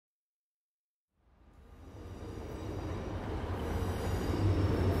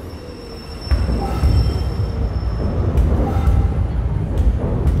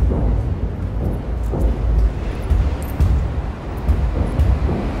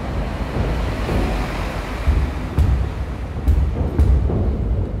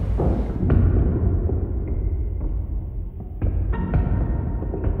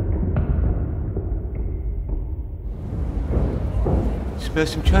Spare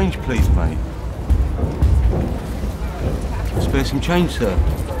some change, please, mate. Spare some change, sir.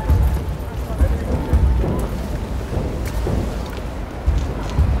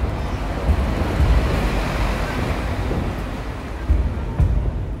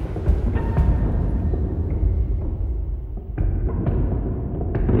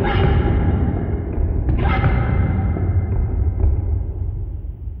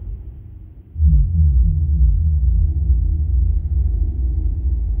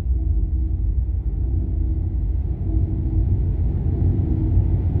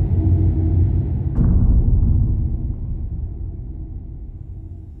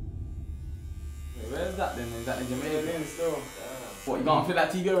 Is that the Jamaican store? What, you can't fit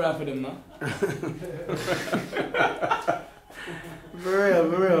that TV around for them now? For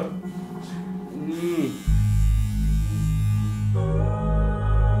real, for real.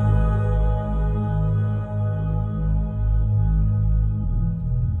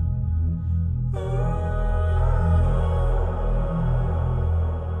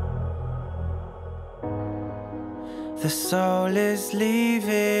 The soul is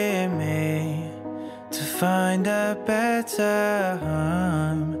leaving me to find a better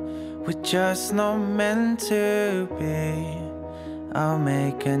home. We're just not meant to be. I'll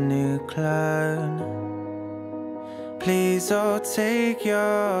make a new clone. Please all take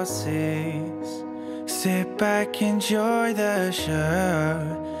your seats. Sit back, enjoy the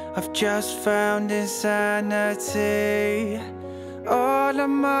show. I've just found insanity all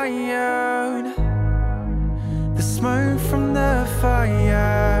on my own. The smoke from the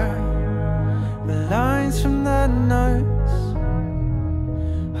fire, the lines from the notes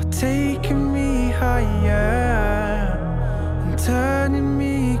are taking me higher and turning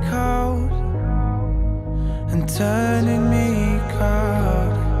me cold, and turning me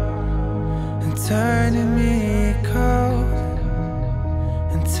cold, and turning me cold,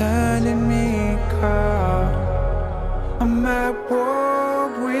 and turning me cold. I'm at war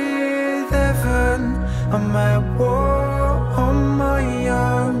with heaven, I'm at war on my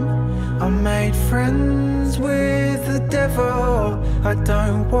own. I made friends with the devil, I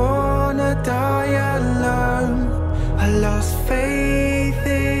don't wanna die alone. I lost faith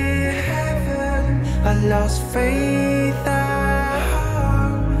in heaven, I lost faith at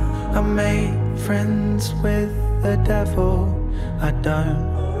home. I made friends with the devil, I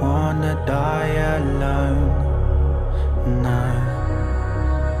don't wanna die alone, no.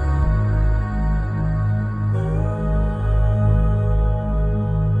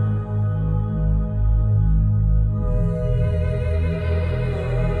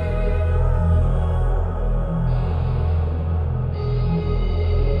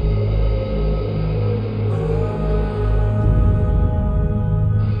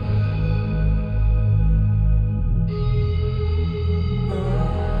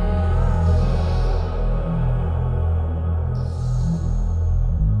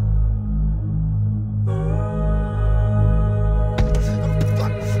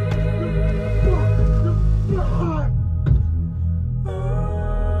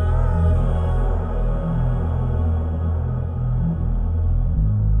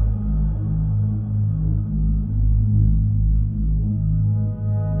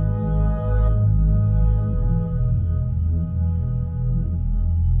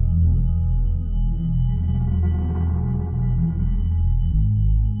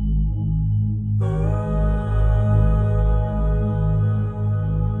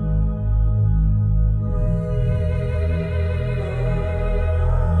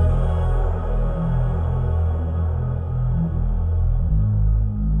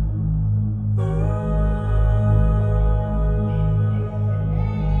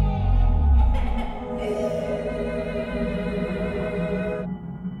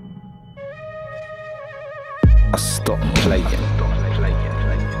 I stopped playing.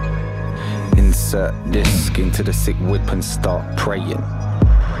 Insert disc into the sick whip and start praying.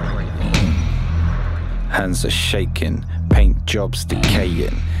 Hands are shaking, paint jobs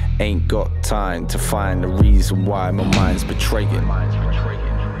decaying. Ain't got time to find the reason why my mind's betraying.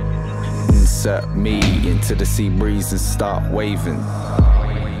 Insert me into the sea breeze and start waving.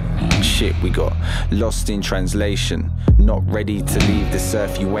 Shit, we got lost in translation. Not ready to leave this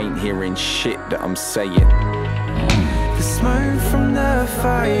earth, you ain't hearing shit that I'm saying. The smoke from the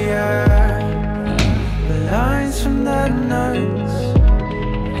fire, the lines from the notes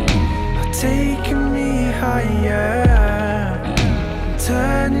are taking me higher,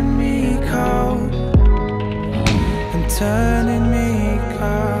 turning me cold, and turning me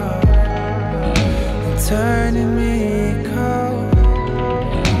cold, and turning me cold,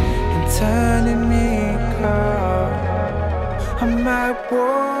 and turning me cold. I'm at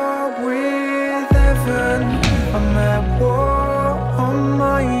war with heaven. I'm at war on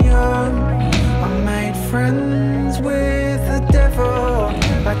my own. I made friends with the devil.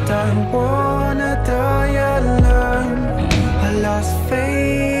 I don't wanna die alone. I lost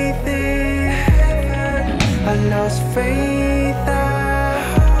faith in heaven. I lost faith at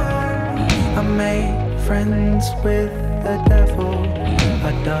home. I made friends with the devil.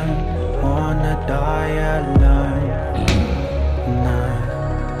 I don't wanna die alone. No.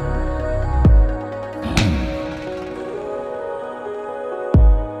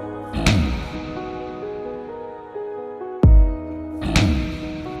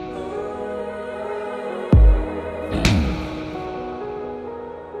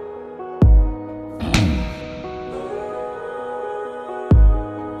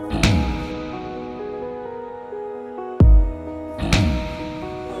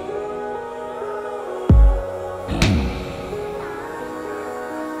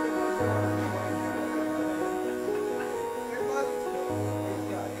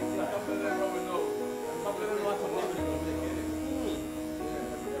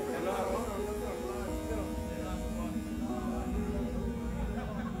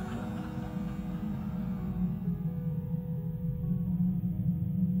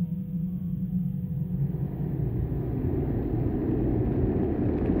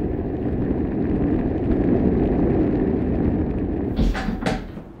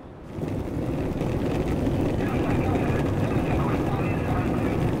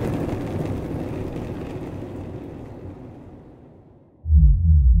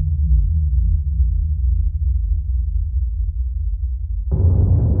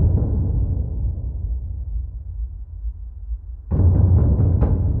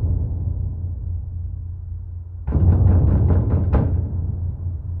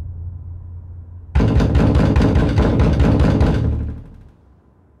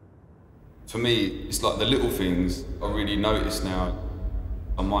 For me, it's like the little things I really notice now.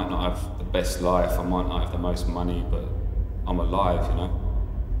 I might not have the best life, I might not have the most money, but I'm alive, you know?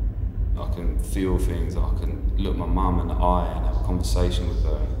 I can feel things, I can look my mum in the eye and have a conversation with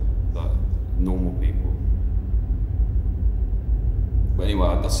her, like normal people. But anyway,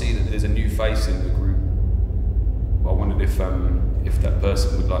 I see that there's a new face in the group. I wondered if that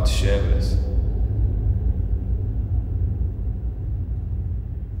person would like to share with us.